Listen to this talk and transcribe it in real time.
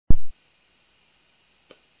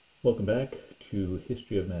Welcome back to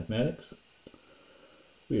History of Mathematics.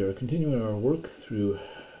 We are continuing our work through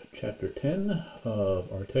Chapter 10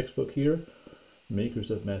 of our textbook here,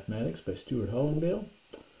 Makers of Mathematics by Stuart Hollingdale.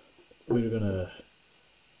 We're going to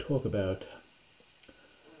talk about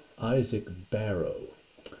Isaac Barrow.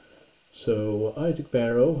 So Isaac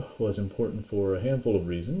Barrow was important for a handful of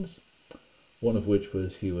reasons, one of which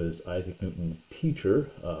was he was Isaac Newton's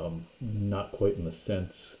teacher, not quite in the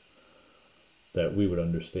sense that we would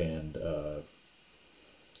understand,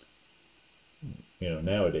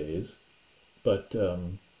 nowadays, but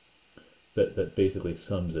that basically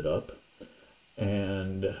sums it up.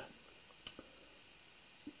 And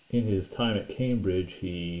in his time at Cambridge,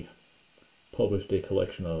 he published a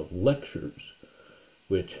collection of lectures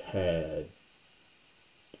which had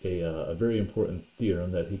a very important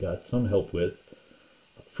theorem that he got some help with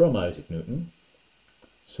from Isaac Newton.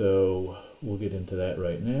 So we'll get into that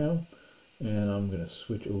right now. And I'm going to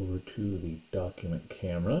switch over to the document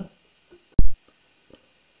camera.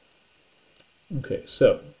 Okay,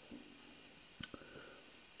 so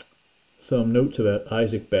some notes about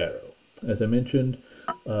Isaac Barrow. As I mentioned,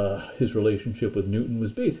 his relationship with Newton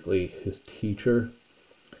was basically his teacher,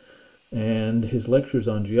 and his lectures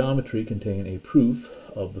on geometry contain a proof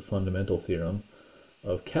of the fundamental theorem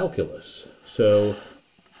of calculus. So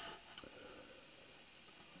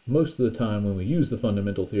most of the time when we use the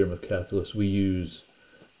fundamental theorem of calculus, we use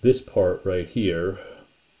this part right here,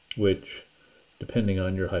 which, depending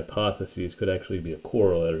on your hypotheses, could actually be a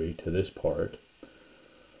corollary to this part.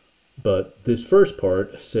 But this first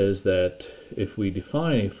part says that if we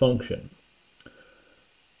define a function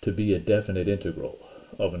to be a definite integral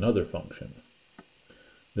of another function,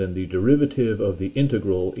 then the derivative of the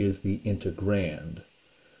integral is the integrand.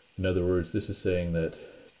 In other words, this is saying that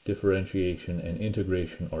differentiation and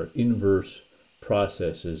integration are inverse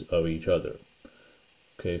processes of each other.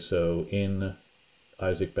 Okay, so in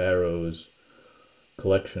Isaac Barrow's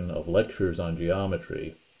collection of lectures on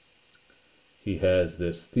geometry, he has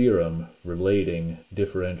this theorem relating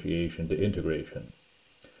differentiation to integration.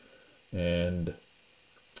 And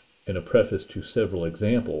in a preface to several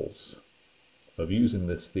examples of using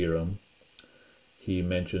this theorem, he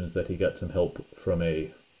mentions that he got some help from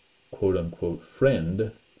a quote-unquote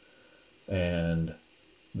friend, and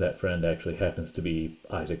that friend actually happens to be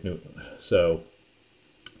Isaac Newton. So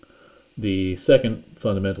the second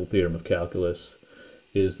fundamental theorem of calculus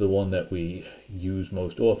is the one that we use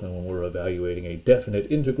most often when we're evaluating a definite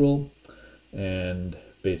integral, and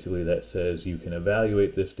basically that says you can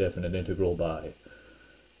evaluate this definite integral by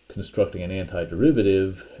constructing an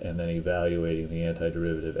antiderivative and then evaluating the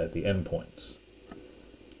antiderivative at the endpoints.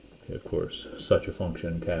 Okay, of course, such a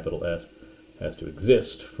function, capital F, has to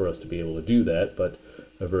exist for us to be able to do that, but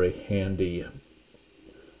a very handy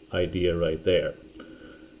idea right there.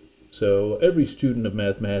 So every student of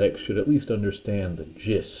mathematics should at least understand the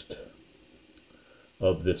gist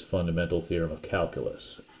of this fundamental theorem of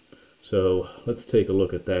calculus. So let's take a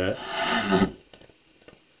look at that.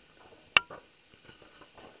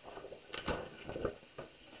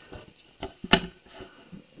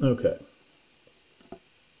 Okay.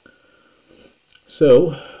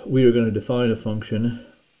 So we are going to define a function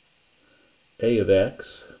a of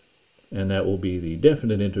x, and that will be the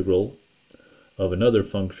definite integral of another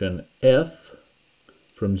function f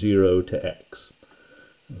from 0 to x.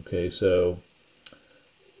 Okay, so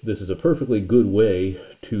this is a perfectly good way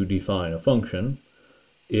to define a function.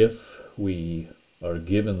 If we are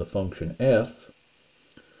given the function f,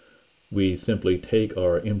 we simply take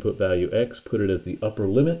our input value x, put it as the upper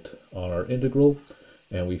limit on our integral,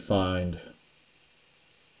 and we find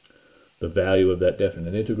the value of that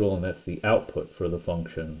definite integral, and that's the output for the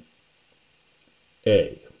function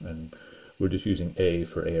a. And we're just using a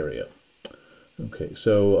for area. Okay,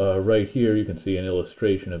 so right here you can see an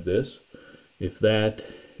illustration of this. If that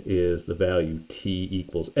is the value t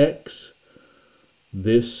equals x,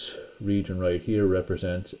 this region right here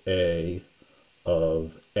represents a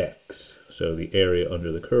of x. So the area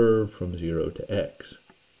under the curve from 0 to x.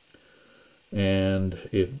 And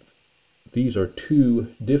if these are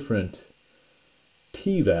two different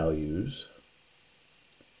t values,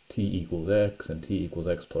 t equals x and t equals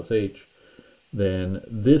x plus h, then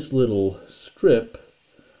this little strip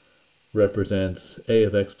represents a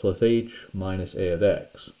of x plus h minus a of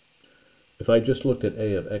x. If I just looked at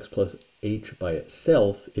a of x plus h by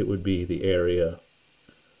itself, it would be the area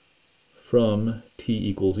from t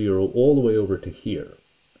equals 0 all the way over to here.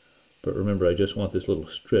 But remember, I just want this little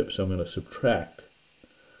strip, so I'm going to subtract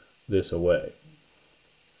this away.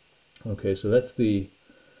 Okay, so that's the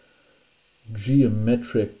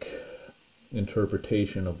geometric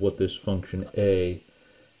interpretation of what this function a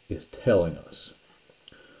is telling us.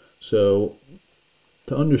 So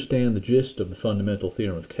to understand the gist of the fundamental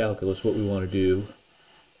theorem of calculus, what we want to do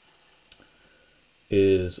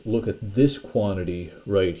is look at this quantity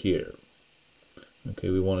right here. Okay,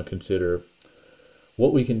 we want to consider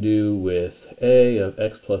what we can do with a of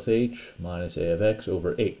x plus h minus a of x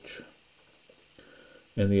over h.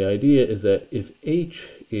 And the idea is that if h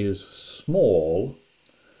is small,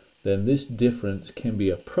 then this difference can be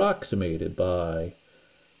approximated by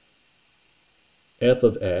f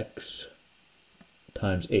of x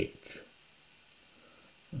times h.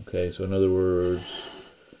 Okay, so in other words,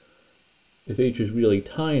 if h is really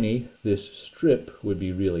tiny, this strip would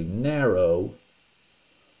be really narrow,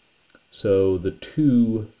 so the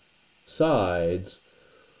two sides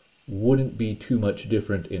wouldn't be too much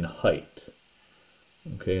different in height.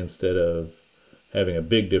 Okay, instead of having a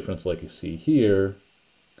big difference like you see here,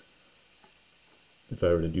 if I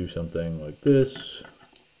were to do something like this,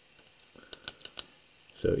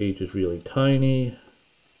 so h is really tiny,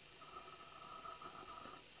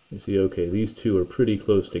 you see, okay, these two are pretty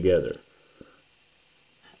close together.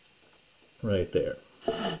 Right there.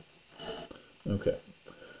 Okay.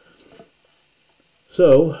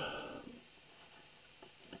 So,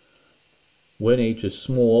 when h is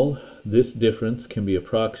small, this difference can be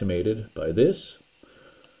approximated by this.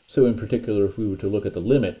 So in particular, if we were to look at the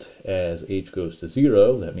limit as h goes to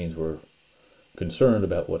 0, that means we're concerned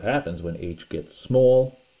about what happens when h gets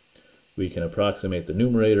small. We can approximate the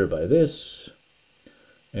numerator by this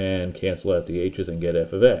and cancel out the h's and get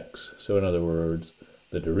f of x. So in other words,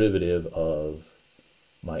 the derivative of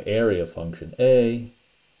my area function a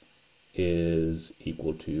is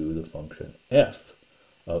equal to the function f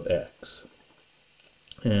of x.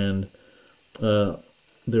 And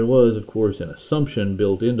there was, of course, an assumption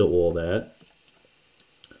built into all that.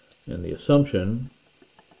 And the assumption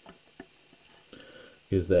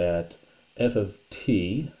is that f of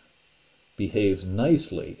t behaves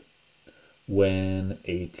nicely when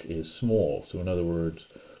h is small. So in other words,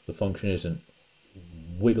 the function isn't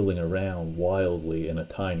wiggling around wildly in a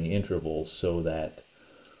tiny interval so that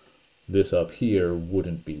this up here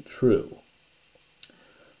wouldn't be true.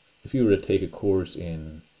 If you were to take a course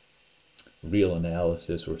in real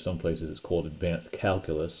analysis, or some places it's called advanced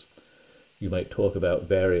calculus, you might talk about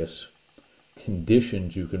various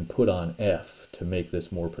conditions you can put on f to make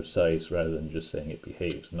this more precise rather than just saying it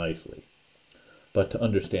behaves nicely. But to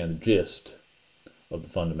understand the gist of the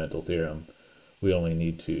fundamental theorem, we only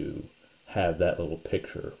need to have that little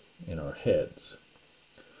picture in our heads.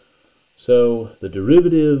 So the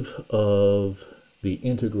derivative of the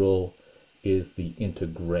integral is the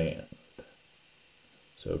integrand.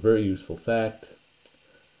 So a very useful fact.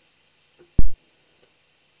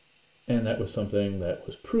 And that was something that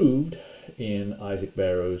was proved in Isaac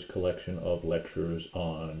Barrow's collection of lectures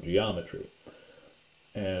on geometry,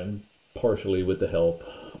 and partially with the help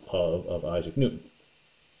of Isaac Newton.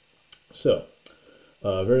 So,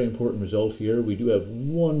 a very important result here. We do have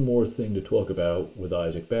one more thing to talk about with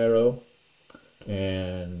Isaac Barrow,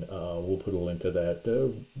 and we'll put a link to that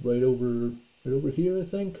right over here, I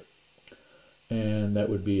think. And that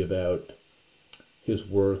would be about his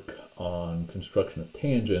work on construction of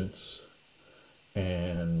tangents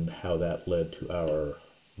and how that led to our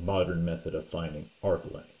modern method of finding arc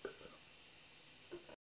length.